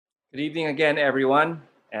Good evening again, everyone,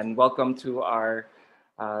 and welcome to our.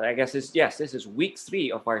 This is week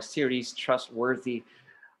three of our series, Trustworthy.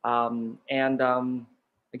 And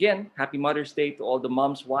again, happy Mother's Day to all the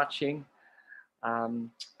moms watching.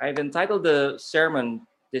 I've entitled the sermon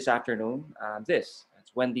this afternoon, it's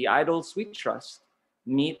When the Idols We Trust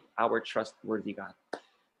Meet Our Trustworthy God.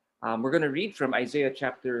 We're going to read from Isaiah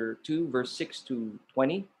chapter 2, verse 6 to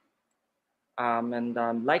 20. And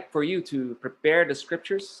like for you to prepare the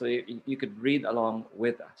scriptures so you could read along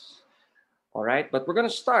with us. All right, but we're going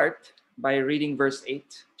to start by reading verse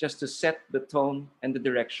 8 just to set the tone and the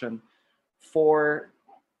direction for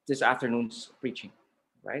this afternoon's preaching,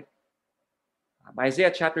 right?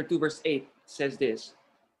 Isaiah chapter 2, verse 8 says this: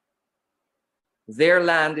 Their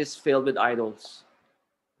land is filled with idols.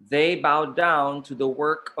 They bow down to the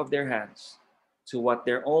work of their hands, to what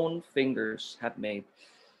their own fingers have made.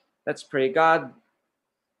 Let's pray. God,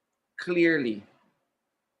 clearly,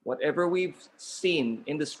 whatever we've seen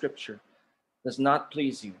in the scripture does not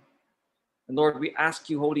please you. And Lord, we ask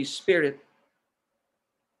you, Holy Spirit,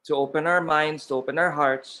 to open our minds, to open our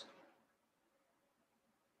hearts,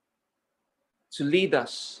 to lead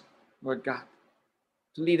us, Lord God,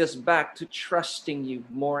 to lead us back to trusting you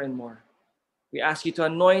more and more. We ask you to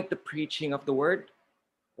anoint the preaching of the word.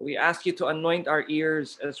 We ask you to anoint our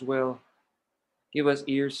ears as well. Give us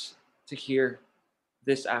ears to hear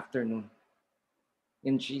this afternoon.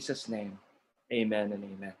 In Jesus' name, amen and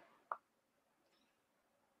amen.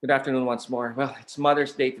 Good afternoon once more. Well, it's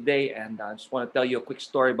Mother's Day today, and I just want to tell you a quick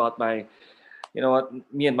story about me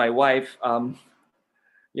and my wife.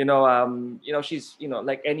 She's,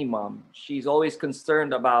 like any mom, she's always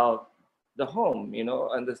concerned about the home,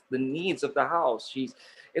 and the needs of the house.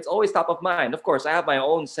 It's always top of mind. Of course, I have my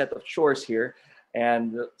own set of chores here,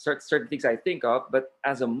 and certain things I think of. But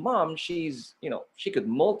as a mom, she could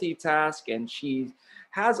multitask, and she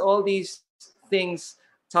has all these things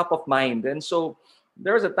top of mind. And so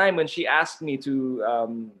there was a time when she asked me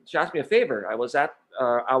a favor. I was at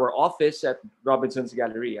our office at Robinson's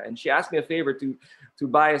Galleria, and she asked me a favor to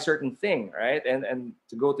buy a certain thing, right? And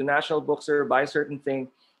to go to National Bookstore, buy a certain thing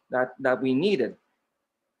that we needed.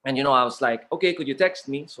 And I was like, okay, could you text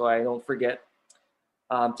me so I don't forget?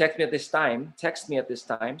 Text me at this time,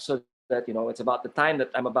 so that it's about the time that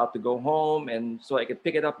I'm about to go home, and so I could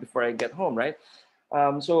pick it up before I get home, right?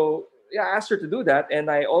 So yeah, I asked her to do that,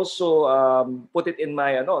 and I also put it in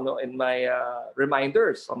my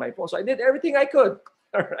reminders on my phone. So I did everything I could,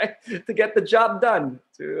 all right, to get the job done,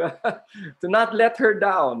 to to not let her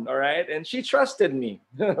down, all right. And she trusted me,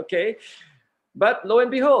 okay. But lo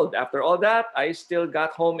and behold, after all that, I still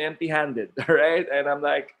got home empty-handed, all right. And I'm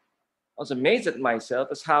like, I was amazed at myself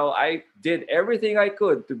as how I did everything I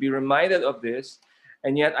could to be reminded of this,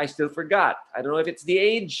 and yet I still forgot. I don't know if it's the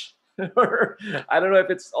age, or I don't know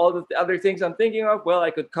if it's all the other things I'm thinking of. Well,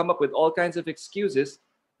 I could come up with all kinds of excuses,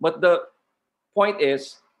 but the point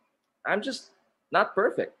is, I'm just not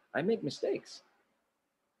perfect. I make mistakes.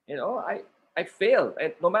 I fail,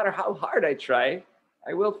 and no matter how hard I try,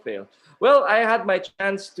 I will fail. Well, I had my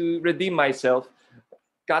chance to redeem myself,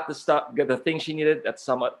 got the thing she needed at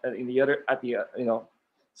some other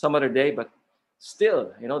day. But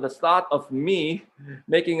still, the thought of me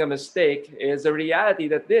making a mistake is a reality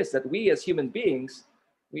that we as human beings,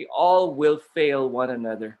 we all will fail one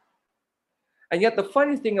another. And yet the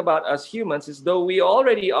funny thing about us humans is, though we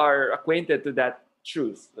already are acquainted to that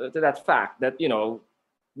truth, to that fact that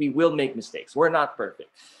we will make mistakes, we're not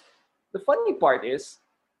perfect. The funny part is,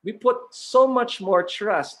 we put so much more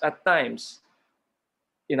trust at times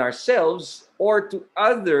in ourselves or to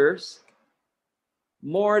others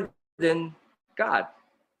more than God.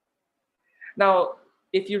 Now,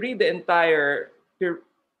 if you read the entire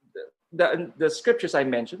the scriptures I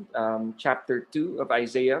mentioned, chapter 2 of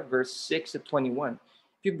Isaiah, verse 6 to 21, if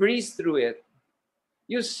you breeze through it,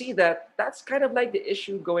 you see that that's kind of like the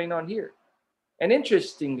issue going on here. And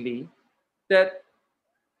interestingly, that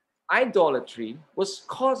idolatry was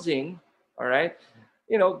causing, all right,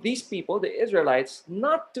 these people, the Israelites,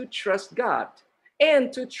 not to trust God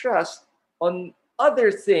and to trust on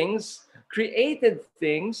other things, created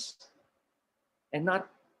things, and not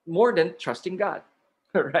more than trusting God,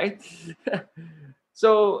 right?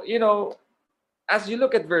 So, as you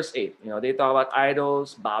look at verse 8, they talk about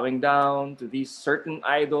idols, bowing down to these certain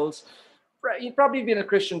idols. You've probably been a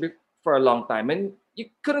Christian for a long time, and you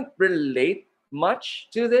couldn't relate much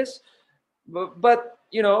to this. But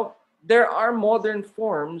there are modern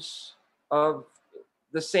forms of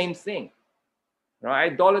the same thing.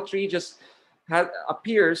 Idolatry just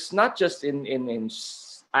appears not just in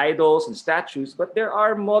idols and statues, but there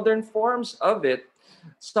are modern forms of it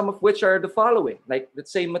some of which are the following, like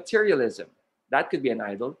let's say materialism. That could be an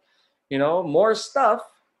idol. More stuff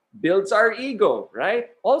builds our ego, right?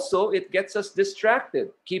 Also, it gets us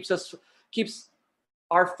distracted, keeps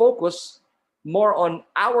our focus more on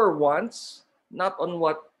our wants, not on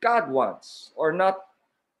what God wants, or not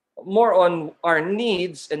more on our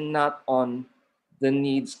needs and not on the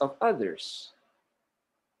needs of others.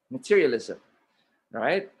 Materialism,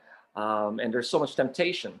 right? And there's so much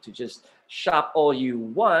temptation to just shop all you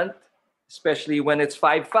want, especially when it's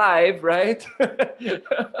 5-5, right?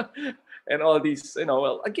 And all these,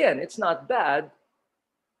 well, again, it's not bad.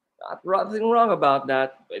 Nothing wrong about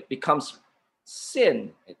that. It becomes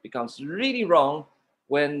sin. It becomes really wrong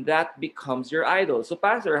when that becomes your idol. So,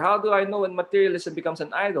 Pastor, how do I know when materialism becomes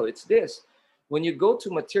an idol? It's this. When you go to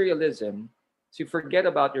materialism, to forget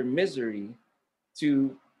about your misery,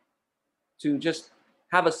 to just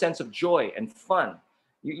have a sense of joy and fun.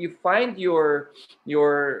 You find your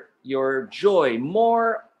joy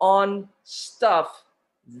more on stuff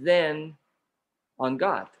than on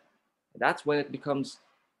God. That's when it becomes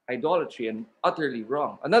idolatry and utterly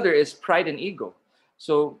wrong. Another is pride and ego.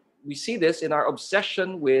 So we see this in our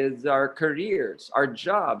obsession with our careers, our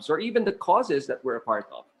jobs, or even the causes that we're a part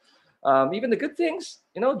of. Even the good things,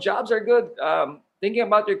 jobs are good. Thinking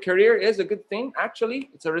about your career is a good thing.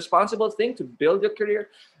 Actually, it's a responsible thing to build your career.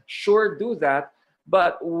 Sure, do that.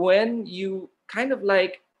 But when you kind of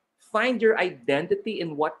like find your identity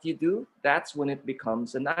in what you do, that's when it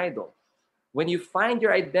becomes an idol. When you find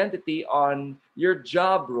your identity on your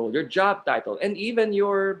job role, your job title, and even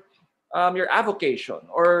your avocation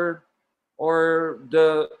or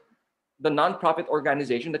the nonprofit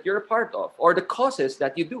organization that you're a part of, or the causes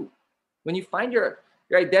that you do. When you find your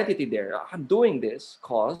identity there, I'm doing this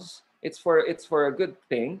cause, it's for a good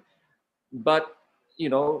thing, but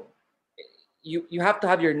you have to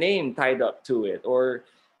have your name tied up to it, or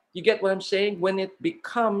you get what I'm saying. When it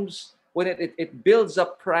becomes, when it builds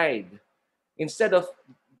up pride, instead of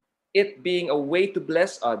it being a way to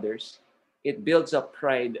bless others, it builds up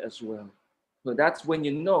pride as well. So that's when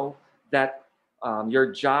you know that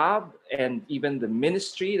your job and even the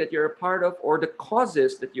ministry that you're a part of, or the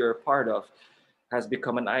causes that you're a part of, has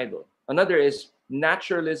become an idol. Another is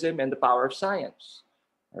naturalism and the power of science.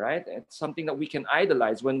 All right, it's something that we can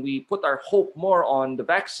idolize when we put our hope more on the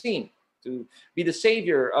vaccine to be the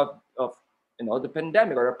savior of the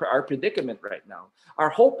pandemic or our predicament right now. Our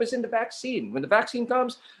hope is in the vaccine. When the vaccine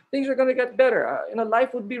comes, things are going to get better.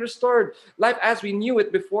 Life would be restored. Life as we knew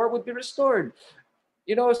it before would be restored.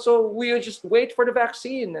 So we just wait for the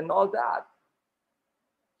vaccine and all that.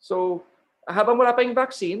 So habang wala pa yung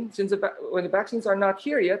vaccine, when the vaccines are not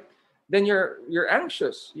here yet, then you're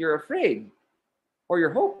anxious, you're afraid, or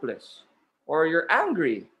you're hopeless, or you're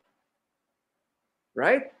angry,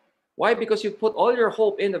 right? Why? Because you put all your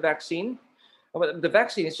hope in the vaccine. The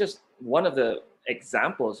vaccine is just one of the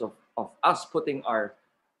examples of us putting our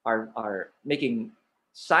making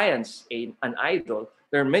science an idol.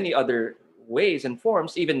 There are many other ways and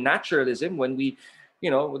forms, even naturalism, when we,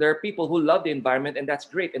 there are people who love the environment, and that's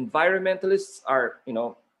great. Environmentalists are,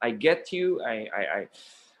 I get you, I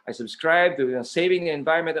subscribe to saving the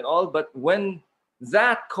environment and all, but when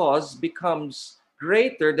that cause becomes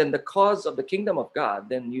greater than the cause of the kingdom of God,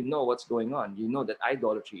 then you know what's going on. You know that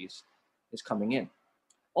idolatry is coming in.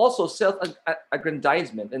 Also,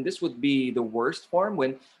 self-aggrandizement, and this would be the worst form,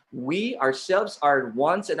 when we ourselves, our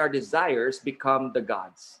wants and our desires become the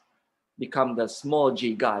gods, become the small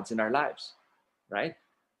g gods in our lives, right?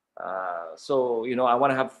 So, I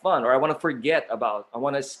want to have fun, or I want to forget about, I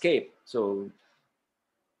want to escape. So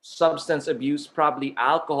substance abuse, probably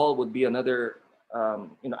alcohol would be another,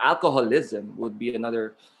 alcoholism would be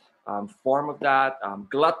another form of that.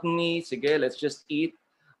 Gluttony, sige, let's just eat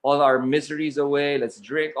all our miseries away. Let's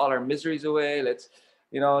drink all our miseries away. Let's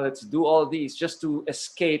do all these just to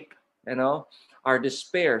escape, our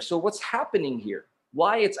despair. So what's happening here?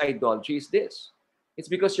 Why it's idolatry is this. It's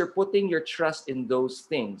because you're putting your trust in those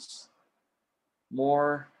things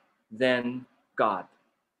more than God,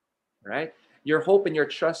 right? Your hope and your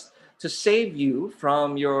trust to save you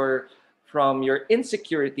from your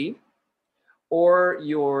insecurity or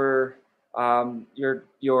your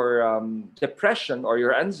depression or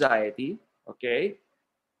your anxiety, okay,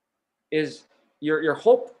 is your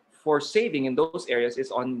hope for saving in those areas is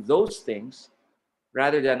on those things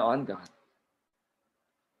rather than on God.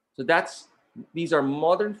 So these are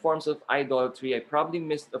modern forms of idolatry. I probably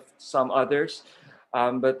missed some others,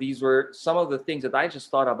 but these were some of the things that I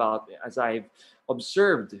just thought about as I've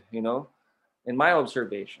observed, in my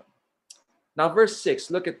observation. Now, verse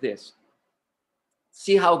 6, look at this.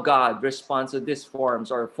 See how God responds to these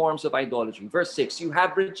forms of idolatry. Verse 6, you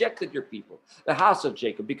have rejected your people, the house of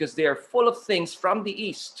Jacob, because they are full of things from the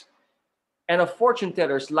east and of fortune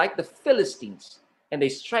tellers like the Philistines, and they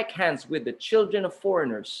strike hands with the children of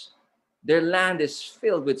foreigners. Their land is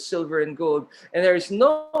filled with silver and gold, and there is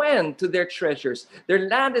no end to their treasures. Their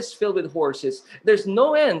land is filled with horses. There's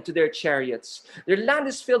no end to their chariots. Their land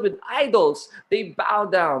is filled with idols. They bow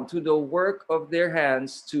down to the work of their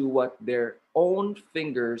hands, to what their own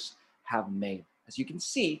fingers have made. As you can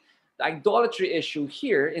see, the idolatry issue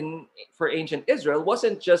here for ancient Israel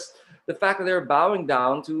wasn't just the fact that they're bowing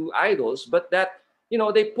down to idols, but that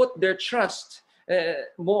they put their trust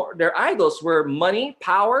more. Their idols were money,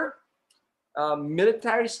 power,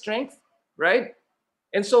 military strength, right?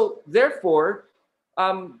 And so, therefore,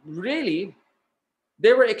 really,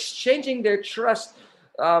 they were exchanging their trust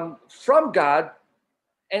from God,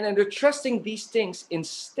 and then they're trusting these things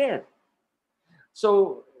instead.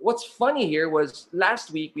 So, what's funny here was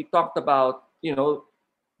last week we talked about,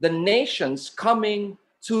 the nations coming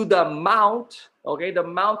to the mount, okay, the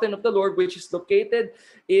mountain of the Lord, which is located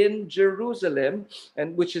in Jerusalem,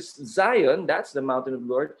 and which is Zion. That's the mountain of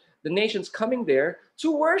the Lord. The nations coming there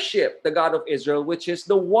to worship the God of Israel, which is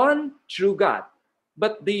the one true God.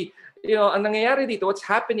 But ang nangyayari dito, what's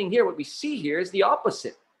happening here, what we see here is the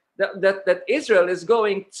opposite. That Israel is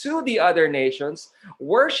going to the other nations,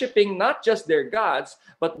 worshiping not just their gods,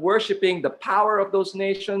 but worshiping the power of those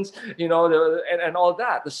nations, and all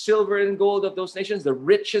that, the silver and gold of those nations, the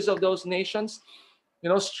riches of those nations,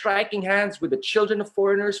 striking hands with the children of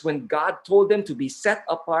foreigners when God told them to be set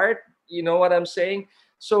apart. You know what I'm saying?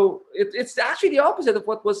 So it's actually the opposite of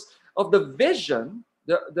what was of the vision,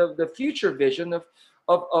 the future vision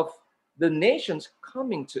of the nations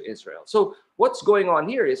coming to Israel. So what's going on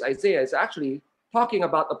here is Isaiah is actually talking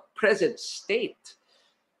about a present state.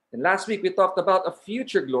 And last week we talked about a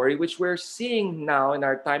future glory, which we're seeing now in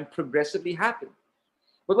our time progressively happen.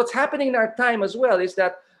 But what's happening in our time as well is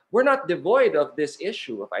that we're not devoid of this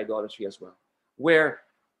issue of idolatry as well, where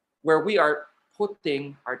we are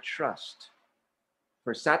putting our trust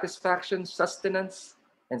for satisfaction, sustenance,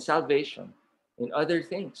 and salvation in other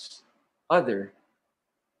things other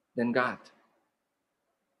than God.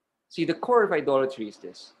 See, the core of idolatry is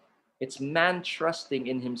this. It's man trusting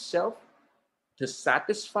in himself to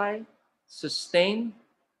satisfy, sustain,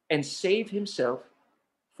 and save himself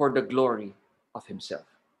for the glory of himself.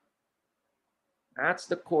 That's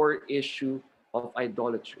the core issue of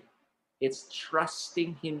idolatry. It's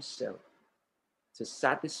trusting himself to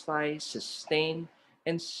satisfy, sustain,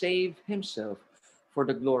 and save himself for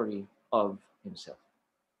the glory of himself.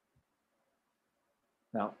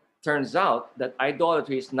 Now, turns out that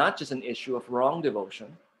idolatry is not just an issue of wrong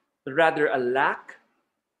devotion, but rather a lack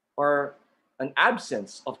or an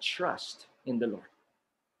absence of trust in the Lord.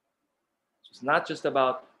 So it's not just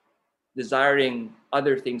about desiring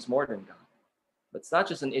other things more than God, but it's not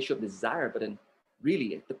just an issue of desire, but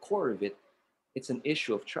really at the core of it, it's an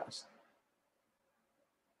issue of trust.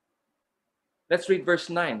 Let's read verse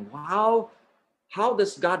 9. How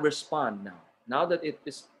does God respond now? Now that it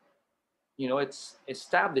is, it's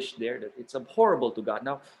established there that it's abhorrible to God.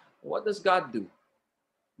 Now, what does God do?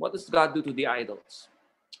 What does God do to the idols?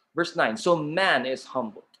 Verse 9, so man is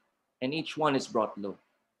humbled, and each one is brought low.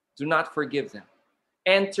 Do not forgive them.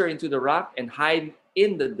 Enter into the rock and hide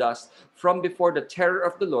in the dust from before the terror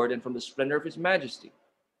of the Lord and from the splendor of his majesty.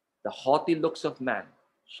 The haughty looks of man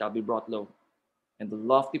shall be brought low, and the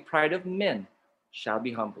lofty pride of men shall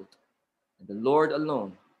be humbled. And the Lord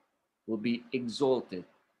alone will be exalted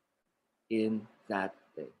in that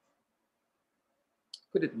day.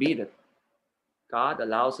 Could it be that God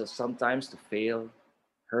allows us sometimes to fail,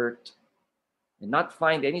 hurt, and not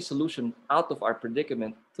find any solution out of our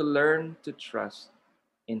predicament to learn to trust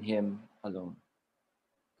in him alone?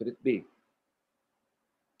 Could it be?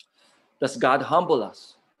 Does God humble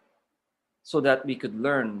us so that we could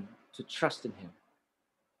learn to trust in him?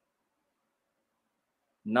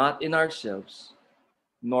 Not in ourselves,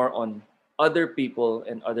 nor on other people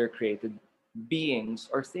and other created beings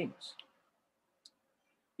or things.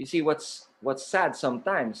 You see, what's sad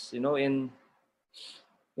sometimes, in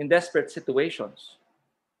desperate situations,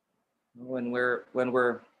 when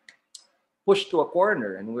we're pushed to a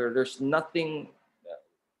corner and there's nothing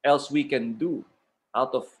else we can do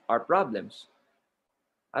out of our problems.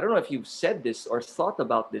 I don't know if you've said this or thought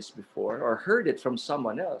about this before or heard it from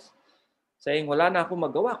someone else, saying, wala na akong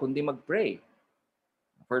magawa kundi mag-pray.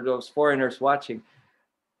 For those foreigners watching,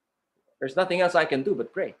 there's nothing else I can do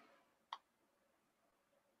but pray.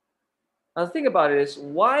 Now, the thing about it is,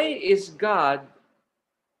 why is God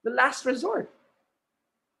the last resort?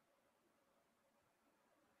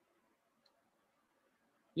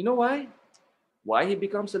 You know why? Why he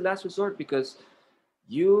becomes the last resort? Because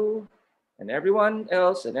you and everyone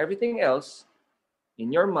else and everything else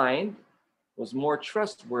in your mind was more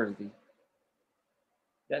trustworthy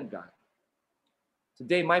than God.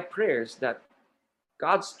 Today, my prayer is that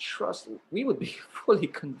God's trust, we would be fully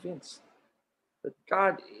convinced that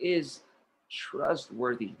God is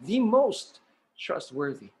trustworthy, the most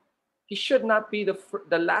trustworthy. He should not be the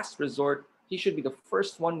last resort. He should be the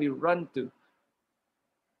first one we run to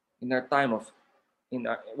in our time of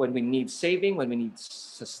when we need saving, when we need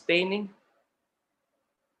sustaining.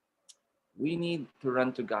 We need to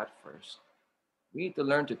run to God first. We need to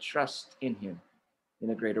learn to trust in Him in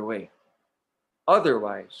a greater way.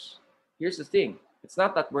 Otherwise, here's the thing. It's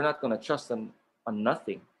not that we're not going to trust on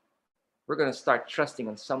nothing. We're going to start trusting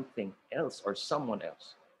on something else or someone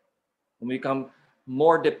else. And we become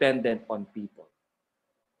more dependent on people,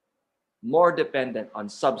 more dependent on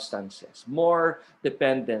substances, more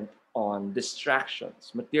dependent on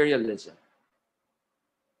distractions, materialism,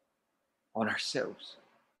 on ourselves.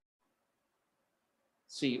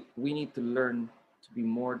 See, we need to learn to be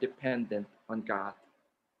more dependent on God.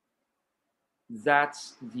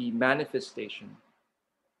 That's the manifestation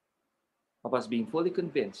of us being fully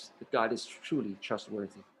convinced that God is truly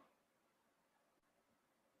trustworthy.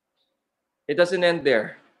 It doesn't end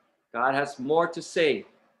there. God has more to say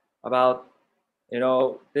about,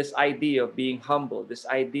 this idea of being humble, this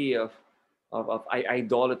idea of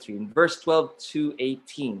idolatry. In verse 12 to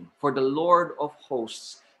 18, for the Lord of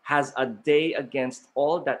hosts has a day against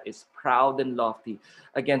all that is proud and lofty,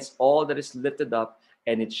 against all that is lifted up,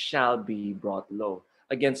 and it shall be brought low.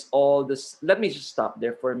 Against all this, let me just stop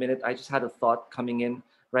there for a minute. I just had a thought coming in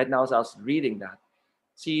right now as I was reading that.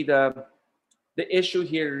 See, the issue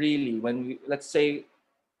here really, when let's say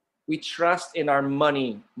we trust in our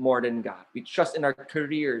money more than God, we trust in our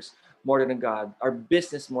careers more than God, our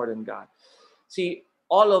business more than God. See,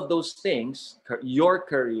 all of those things, your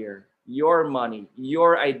career, your money,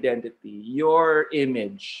 your identity, your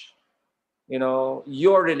image,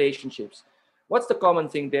 your relationships. What's the common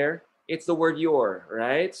thing there? It's the word your,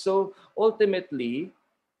 right? So ultimately,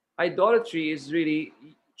 idolatry is really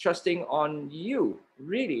trusting on you.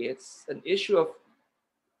 Really, it's an issue of,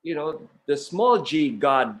 the small g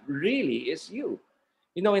God really is you.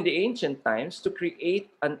 In the ancient times, to create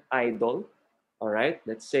an idol, all right,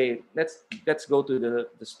 let's go to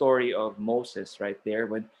the story of Moses right there,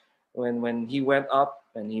 when he went up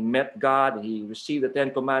and he met God and he received the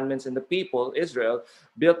 10 commandments, and the people, Israel,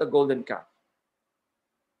 built a golden calf.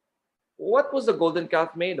 What was the golden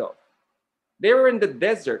calf made of? They were in the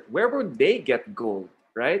desert. Where would they get gold,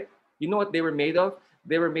 right? You know what they were made of?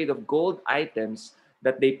 They were made of gold items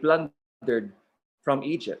that they plundered from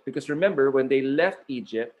Egypt. Because remember, when they left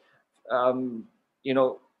Egypt, um,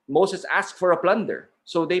 Moses asked for a plunder.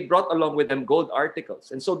 So they brought along with them gold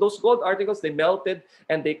articles. And so those gold articles, they melted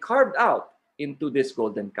and they carved out into this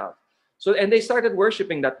golden calf. So, and they started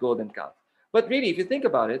worshiping that golden calf. But really, if you think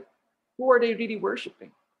about it, who are they really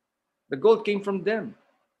worshiping? The gold came from them.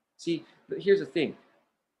 See, here's the thing.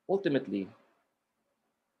 Ultimately,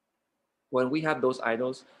 when we have those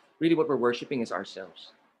idols, really what we're worshiping is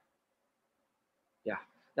ourselves. Yeah,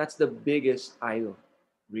 that's the biggest idol,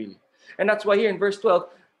 really. And that's why here in verse 12,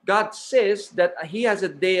 God says that He has a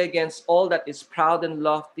day against all that is proud and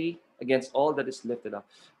lofty, against all that is lifted up.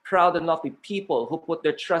 Proud and lofty people who put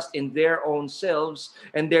their trust in their own selves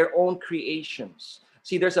and their own creations.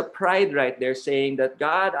 See, there's a pride right there saying that,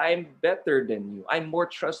 God, I'm better than you. I'm more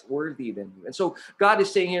trustworthy than you. And so God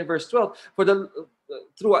is saying here in verse 12,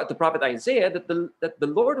 throughout the prophet Isaiah, that the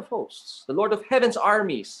Lord of hosts, the Lord of heaven's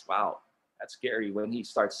armies, wow, that's scary when he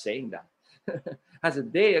starts saying that, has a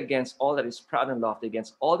day against all that is proud and lofty,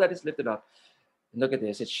 against all that is lifted up. And look at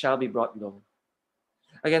this, it shall be brought low.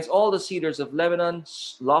 Against all the cedars of Lebanon,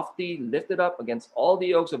 lofty, lifted up, against all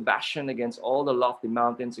the oaks of Bashan, against all the lofty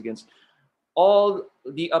mountains, against all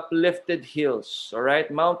the uplifted hills. All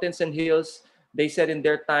right, mountains and hills, they said in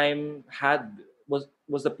their time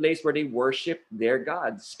was the place where they worship their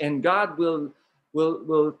gods, and God will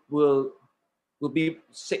be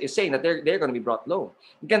saying that they're going to be brought low.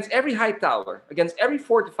 Against every high tower, against every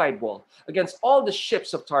fortified wall, against all the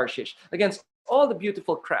ships of Tarshish, against all the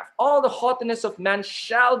beautiful craft, all the haughtiness of man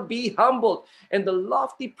shall be humbled, and the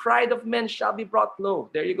lofty pride of men shall be brought low.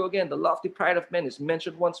 There you go again. The lofty pride of men is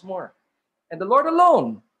mentioned once more. And the Lord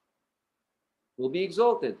alone will be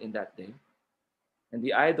exalted in that day, and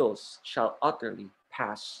the idols shall utterly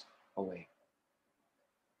pass away.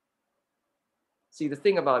 See, the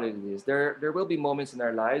thing about it is there will be moments in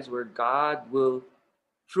our lives where God will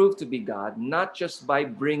prove to be God, not just by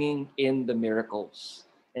bringing in the miracles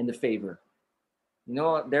and the favor.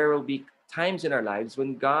 There will be times in our lives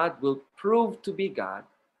when God will prove to be God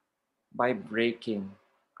by breaking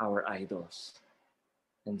our idols.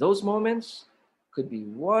 And those moments could be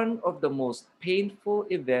one of the most painful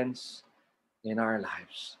events in our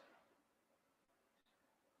lives.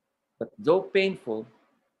 But though painful,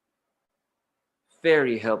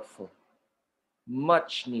 very helpful,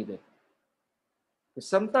 much needed. Because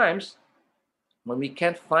sometimes when we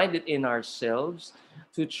can't find it in ourselves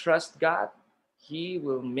to trust God, He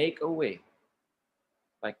will make a way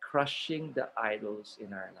by crushing the idols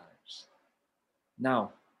in our lives.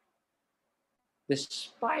 Now,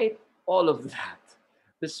 despite all of that,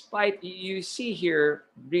 despite you see here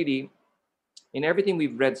really in everything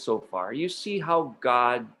we've read so far, you see how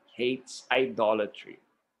God hates idolatry.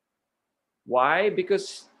 Why?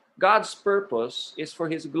 Because God's purpose is for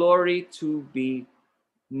His glory to be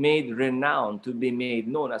made renowned, to be made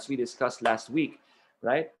known, as we discussed last week,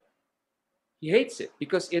 right? He hates it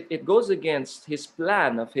because it goes against His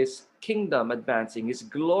plan of His kingdom advancing, His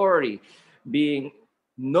glory being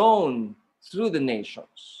known through the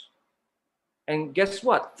nations. And guess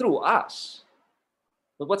what? Through us.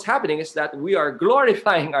 But what's happening is that we are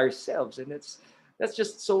glorifying ourselves, and that's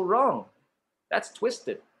just so wrong. That's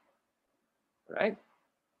twisted, right?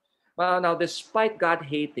 Well, now, despite God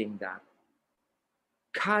hating that,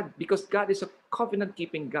 because God is a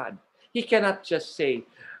covenant-keeping God, He cannot just say,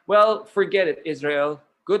 well, forget it, Israel,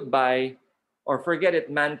 goodbye, or forget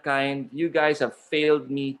it, mankind, you guys have failed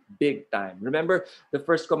me big time. Remember the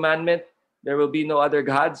first commandment, there will be no other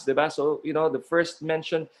gods, diba? So, the first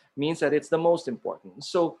mention means that it's the most important.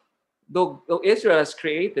 So, though Israel has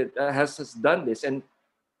created, has done this, and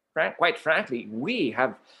quite frankly, we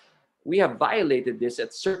have violated this in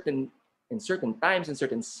certain times, in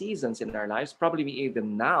certain seasons in our lives, probably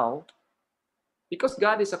even now, because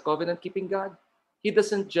God is a covenant-keeping God. He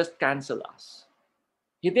doesn't just cancel us.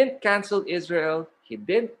 He didn't cancel Israel. He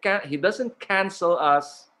doesn't cancel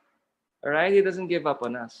us. All right? He doesn't give up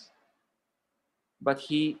on us. But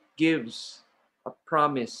He gives a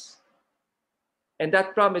promise. And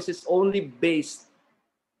that promise is only based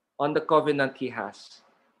on the covenant He has.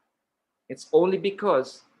 It's only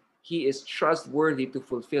because He is trustworthy to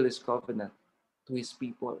fulfill His covenant to His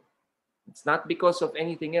people. It's not because of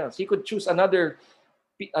anything else. He could choose another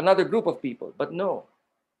group of people, but no.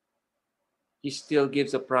 He still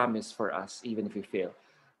gives a promise for us, even if we fail.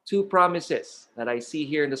 Two promises that I see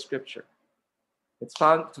here in the scripture.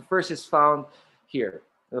 The first is found here.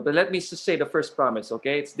 But let me just say the first promise,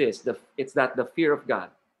 okay? It's this. It's that the fear of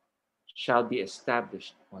God shall be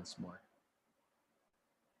established once more.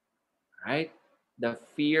 All right? The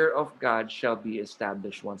fear of God shall be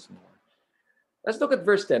established once more. Let's look at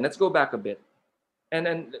verse 10. Let's go back a bit. And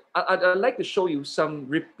then I'd like to show you some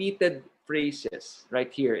repeated phrases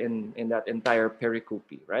right here in that entire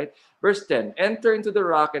pericope, right? Verse 10, enter into the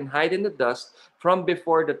rock and hide in the dust from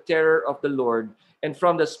before the terror of the Lord and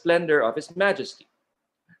from the splendor of His majesty.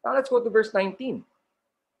 Now let's go to verse 19.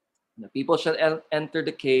 The people shall enter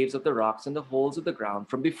the caves of the rocks and the holes of the ground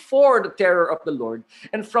from before the terror of the Lord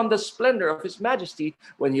and from the splendor of His majesty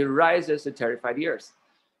when He rises to terrify the earth.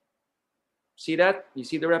 See that? You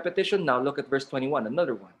see the repetition? Now look at verse 21,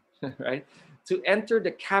 another one, right? To enter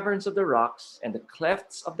the caverns of the rocks and the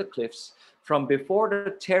clefts of the cliffs from before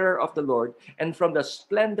the terror of the Lord and from the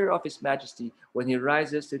splendor of His majesty when He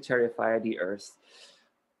rises to terrify the earth.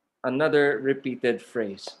 Another repeated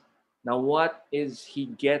phrase. Now, what is He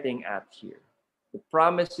getting at here? The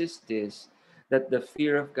promise is this, that the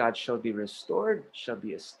fear of God shall be restored, shall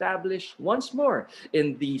be established once more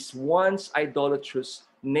in these once idolatrous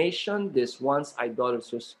nation, this once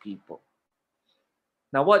idolatrous people.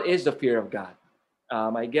 Now, what is the fear of God?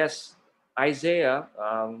 I guess Isaiah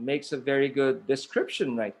makes a very good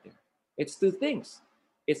description right there. It's two things.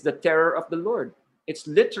 It's the terror of the Lord. It's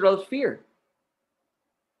literal fear.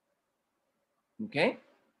 Okay?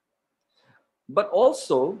 But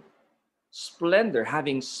also splendor,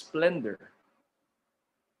 having splendor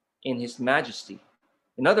in His majesty.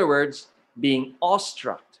 In other words, being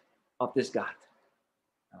awestruck of this God.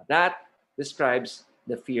 Now, that describes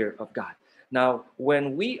the fear of God. Now,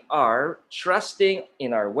 when we are trusting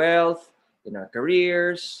in our wealth, in our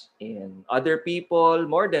careers, in other people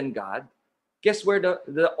more than God, guess where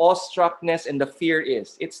the awestruckness and the fear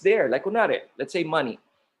is? It's there. Like kunwari, let's say money.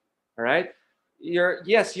 All right? You're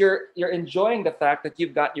enjoying the fact that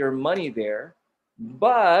you've got your money there,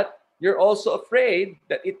 but you're also afraid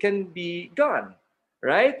that it can be gone,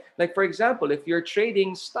 right? Like, for example, if you're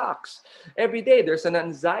trading stocks, every day there's an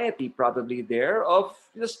anxiety probably there of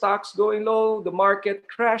the stocks going low, the market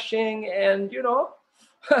crashing, and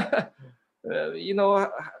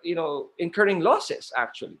incurring losses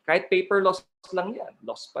actually. Kahit paper loss lang yan,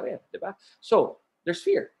 loss pa rin, di ba? So, there's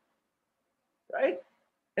fear, right?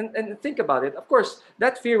 And think about it. Of course,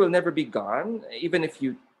 that fear will never be gone, even if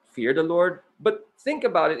you fear the Lord. But think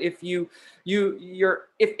about it. If if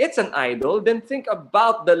it's an idol, then think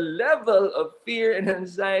about the level of fear and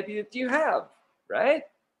anxiety that you have, right?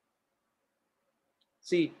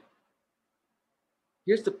 See,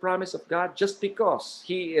 here's the promise of God. Just because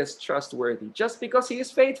He is trustworthy, just because He is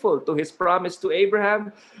faithful to His promise to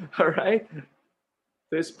Abraham, all right,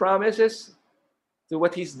 to His promises, to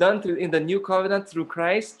what He's done in the new covenant through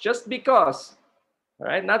Christ, just because, all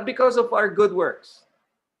right, not because of our good works.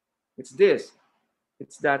 It's this.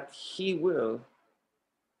 It's that He will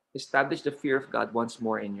establish the fear of God once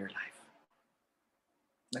more in your life.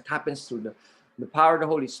 That happens through the power of the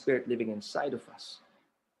Holy Spirit living inside of us.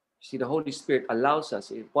 See, the Holy Spirit allows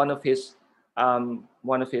us. One of his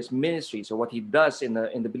ministries, or what He does in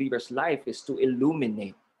the believer's life, is to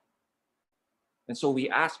illuminate. And so we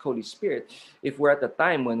ask Holy Spirit, if we're at the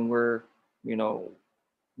time when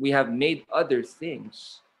we have made other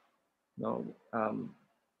things,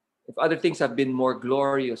 if other things have been more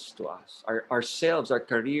glorious to us, ourselves, our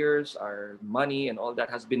careers, our money, and all that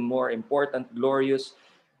has been more important, glorious,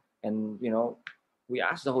 and we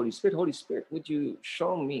ask the Holy Spirit, would you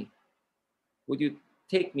show me? Would you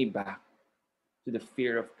take me back to the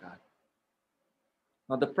fear of God?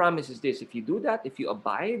 Now the promise is this: if you do that, if you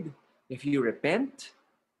abide, if you repent,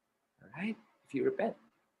 all right, if you repent,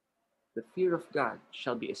 the fear of God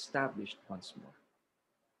shall be established once more.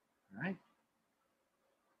 All right?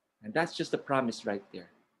 And that's just a promise right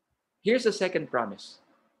there. Here's the second promise.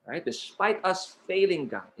 Right? Despite us failing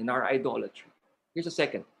God in our idolatry, here's the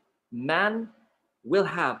second. Man will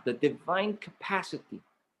have the divine capacity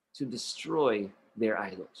to destroy their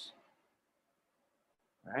idols.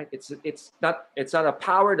 All right? It's not a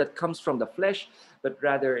power that comes from the flesh, but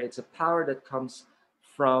rather it's a power that comes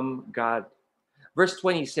from God. Verse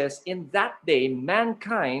 20 says, in that day,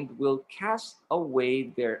 mankind will cast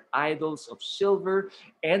away their idols of silver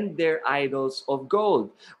and their idols of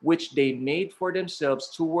gold, which they made for themselves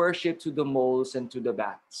to worship to the moles and to the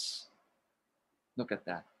bats. Look at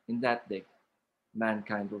that. In that day,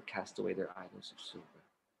 mankind will cast away their idols of silver.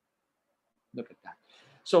 Look at that.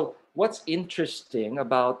 So what's interesting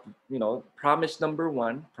about, promise number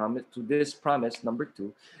one, promise number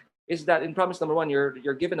two, is that in promise number one,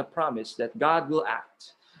 you're given a promise that God will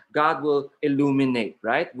act. God will illuminate,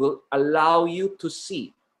 right? Will allow you to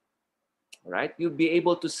see, right? You'll be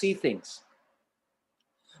able to see things.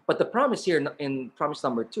 But the promise here in promise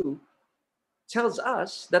number two tells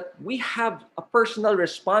us that we have a personal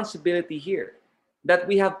responsibility here, that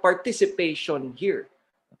we have participation here.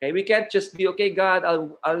 Okay, we can't just be, okay, God,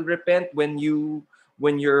 I'll repent when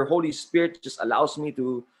your Holy Spirit just allows me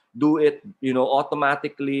to do it,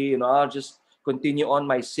 automatically. I'll just continue on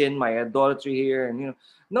my sin, my idolatry here, and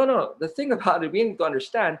no. The thing about it, we need to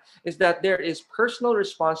understand is that there is personal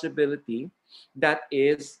responsibility that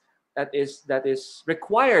is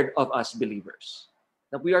required of us believers.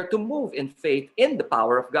 That we are to move in faith in the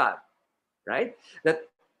power of God, right? That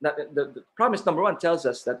the promise number one tells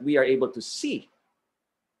us that we are able to see.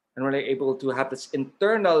 And we're able to have this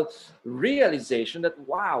internal realization that,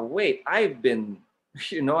 wow, wait, I've been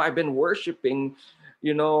worshiping,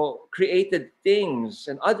 created things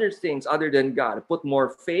and other things other than God. I put more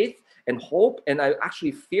faith and hope, and I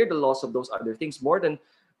actually fear the loss of those other things more than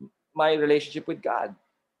my relationship with God.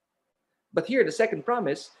 But here, the second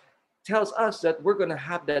promise tells us that we're going to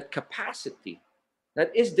have that capacity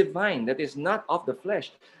that is divine, that is not of the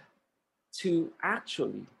flesh, to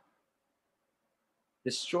actually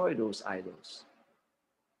destroy those idols,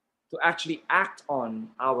 to actually act on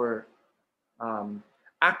our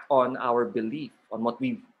belief, on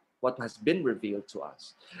what has been revealed to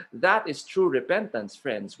us. That is true repentance,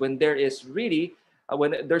 friends. When there is really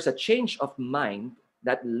when there's a change of mind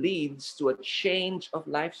that leads to a change of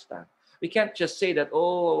lifestyle. We can't just say that,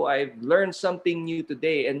 oh, I've learned something new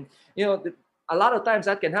today, and a lot of times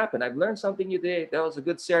that can happen. I've learned something new today. That was a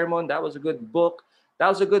good sermon. That was a good book. That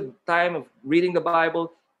was a good time of reading the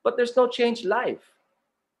Bible, but there's no changed life.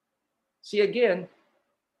 See, again,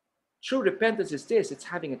 true repentance is this: it's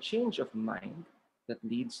having a change of mind that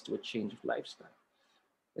leads to a change of lifestyle.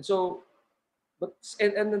 And so,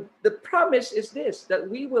 the promise is this: that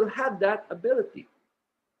we will have that ability.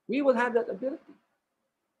 We will have that ability.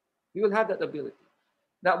 We will have that ability.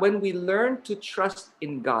 Now, when we learn to trust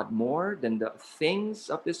in God more than the things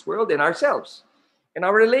of this world and ourselves, and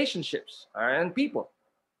our relationships, and people,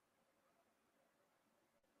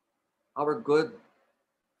 our good,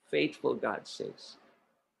 faithful God says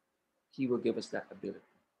He will give us that ability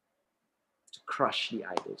to crush the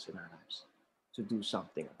idols in our lives, to do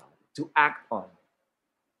something about it, to act on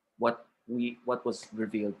what was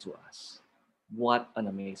revealed to us. What an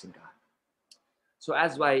amazing God. So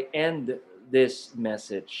as I end this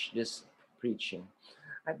message, this preaching,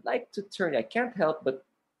 I'd like to turn, I can't help but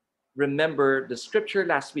remember the scripture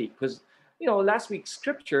last week, because last week's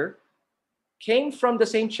scripture came from the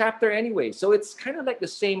same chapter anyway. So it's kind of like the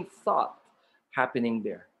same thought happening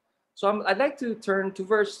there. So I'd like to turn to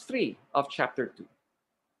verse 3 of chapter 2.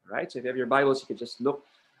 All right. So if you have your Bibles, you could just look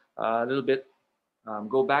a little bit,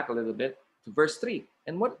 go back a little bit to verse 3.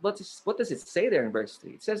 And what does it say there in verse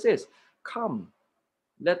 3? It says this: "Come,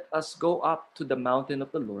 let us go up to the mountain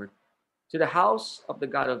of the Lord, to the house of the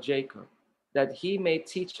God of Jacob, that he may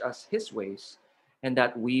teach us his ways, and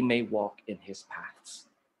that we may walk in his paths."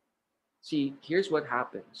 See, here's what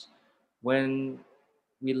happens when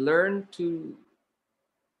we learn to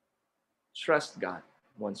trust God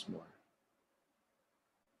once more.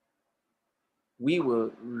 We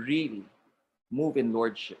will really move in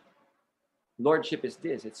lordship. Lordship is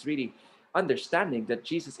this: it's really understanding that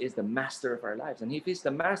Jesus is the master of our lives. And if he's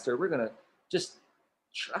the master, we're going to just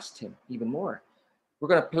trust him even more. We're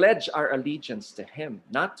going to pledge our allegiance to him,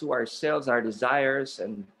 not to ourselves, our desires,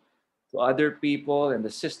 and to other people and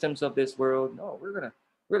the systems of this world. No, we're going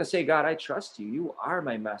to say, God, I trust you. You are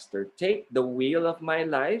my master. Take the wheel of my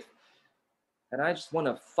life, and I just want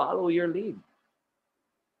to follow your lead.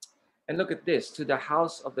 And look at this: to the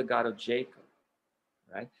house of the God of Jacob,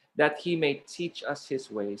 right? That he may teach us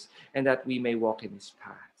his ways, and that we may walk in his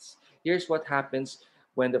paths. Here's what happens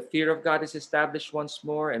when the fear of God is established once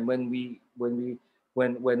more, and when we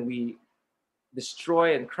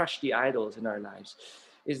destroy and crush the idols in our lives,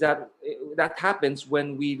 is that happens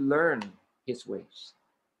when we learn his ways.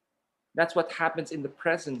 That's what happens in the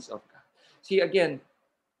presence of God. See, again,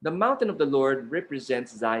 the mountain of the Lord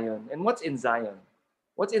represents Zion. And what's in Zion?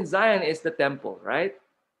 What's in Zion is the temple, right?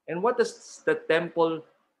 And what does the temple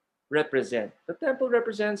represent? The temple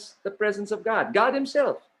represents the presence of God, God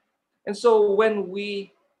himself. And so when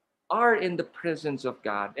we are in the presence of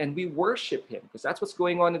God and we worship him, because that's what's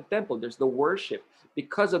going on in the temple, there's the worship.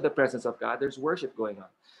 Because of the presence of God, there's worship going on.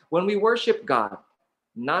 When we worship God,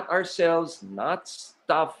 not ourselves, not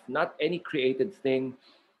stuff, not any created thing,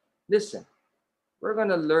 listen, we're going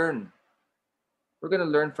to learn. We're going to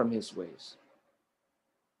learn from his ways.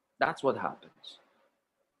 That's what happens.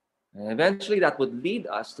 And eventually that would lead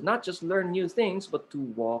us to not just learn new things, but to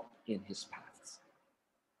walk in his paths.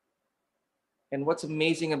 And what's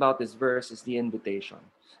amazing about this verse is the invitation.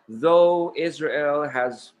 Though Israel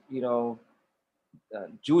has,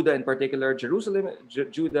 Judah in particular, Jerusalem,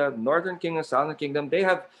 Judah, Northern Kingdom, Southern Kingdom, they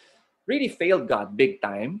have really failed God big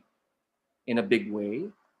time, in a big way.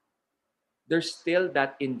 There's still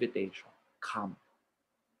that invitation. Come,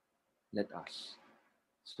 let us.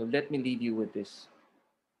 So let me leave you with this.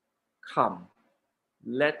 Come,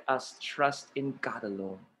 let us trust in God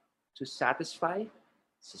alone to satisfy,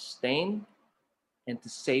 sustain, and to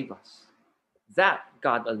save us, that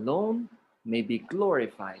God alone may be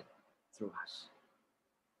glorified through us.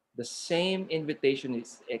 The same invitation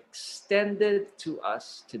is extended to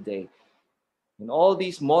us today. In all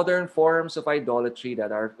these modern forms of idolatry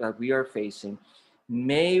that we are facing,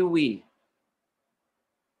 may we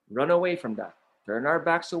run away from that, turn our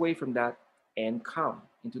backs away from that, and come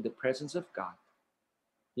into the presence of God.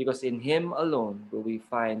 Because in him alone will we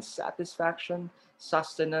find satisfaction,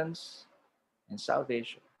 sustenance, and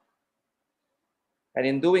salvation. And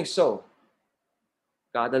in doing so,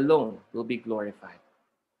 God alone will be glorified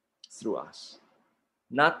through us.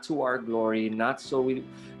 Not to our glory, not so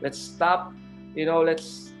let's stop,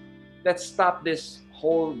 let's stop this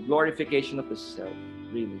whole glorification of the self,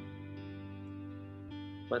 really.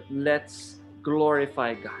 But let's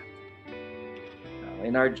glorify God.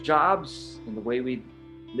 In our jobs, in the way we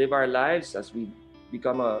live our lives, as we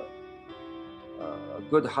become a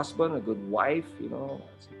good husband, a good wife,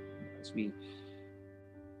 as we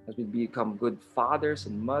become good fathers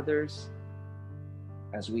and mothers,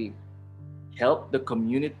 as we help the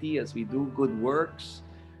community, as we do good works.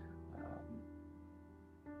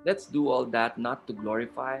 Let's do all that not to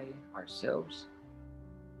glorify ourselves,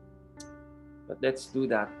 but let's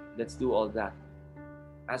do all that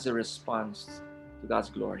as a response to God's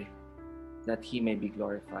glory, that he may be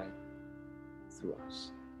glorified through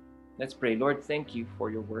us. Let's pray. Lord, thank you for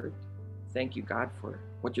your word. Thank you, God, for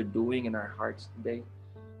what you're doing in our hearts today.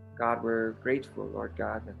 God, we're grateful, Lord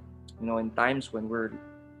God, that, in times when we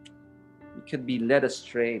could be led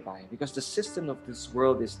astray by, because the system of this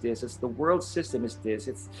world is this, it's the world system is this,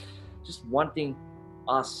 it's just wanting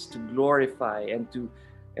us to glorify and to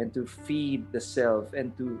and to feed the self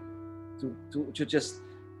and to just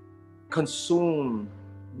consume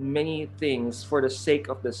many things for the sake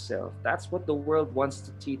of the self. That's what the world wants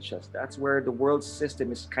to teach us. That's where the world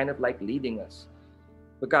system is kind of like leading us.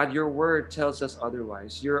 But God, your word tells us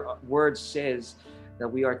otherwise. Your word says that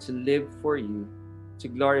we are to live for you, to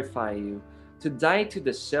glorify you, to die to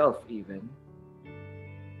the self even,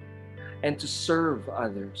 and to serve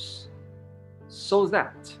others, so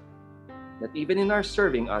that even in our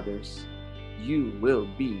serving others, you will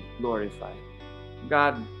be glorified.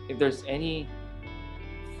 God, if there's any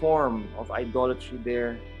form of idolatry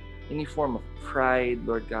there, any form of pride,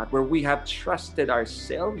 Lord God, where we have trusted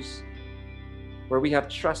ourselves, where we have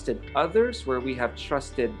trusted others, where we have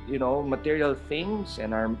trusted, material things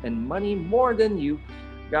and money more than you,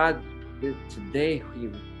 God, today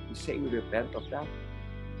we say we repent of that.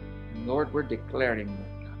 And Lord, we're declaring,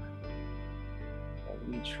 Lord God, that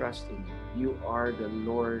we trust in you. You are the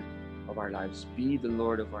Lord of our lives. Be the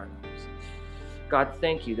Lord of our lives. God,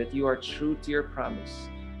 thank you that you are true to your promise,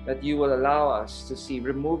 that you will allow us to see,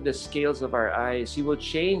 remove the scales of our eyes. You will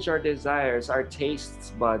change our desires, our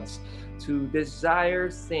taste buds, to desire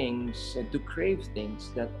things and to crave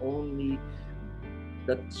things that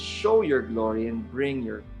show your glory and bring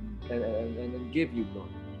and give you glory.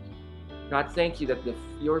 God, thank you that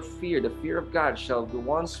your fear, the fear of God, shall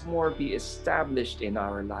once more be established in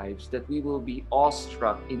our lives, that we will be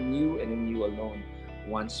awestruck in you and in you alone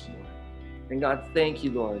once more. And God, thank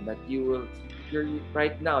you, Lord, that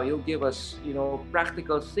right now, you'll give us,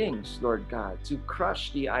 practical things, Lord God, to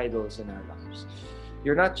crush the idols in our lives.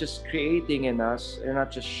 You're not just creating in us, you're not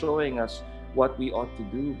just showing us what we ought to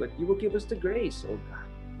do, but you will give us the grace, oh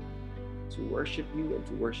God, to worship you and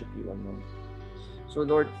to worship you alone. So,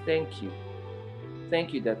 Lord, thank you.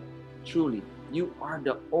 Thank you that truly you are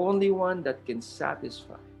the only one that can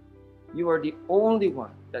satisfy. You are the only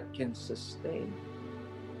one that can sustain.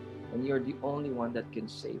 And you're the only one that can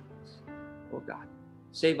save us. Oh God,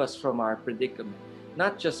 save us from our predicament,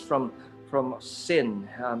 not just from sin.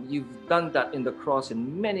 You've done that in the cross,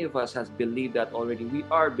 and many of us has believed that already. We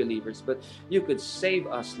are believers, but you could save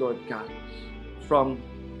us, Lord God, from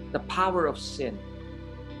the power of sin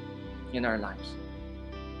in our lives.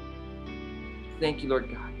 Thank you, Lord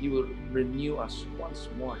God. You will renew us once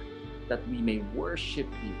more, that we may worship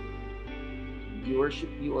you. We worship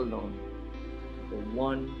you alone, the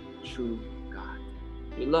one true God.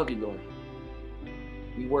 We love you, Lord.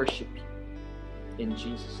 We worship you. In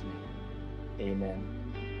Jesus' name, amen.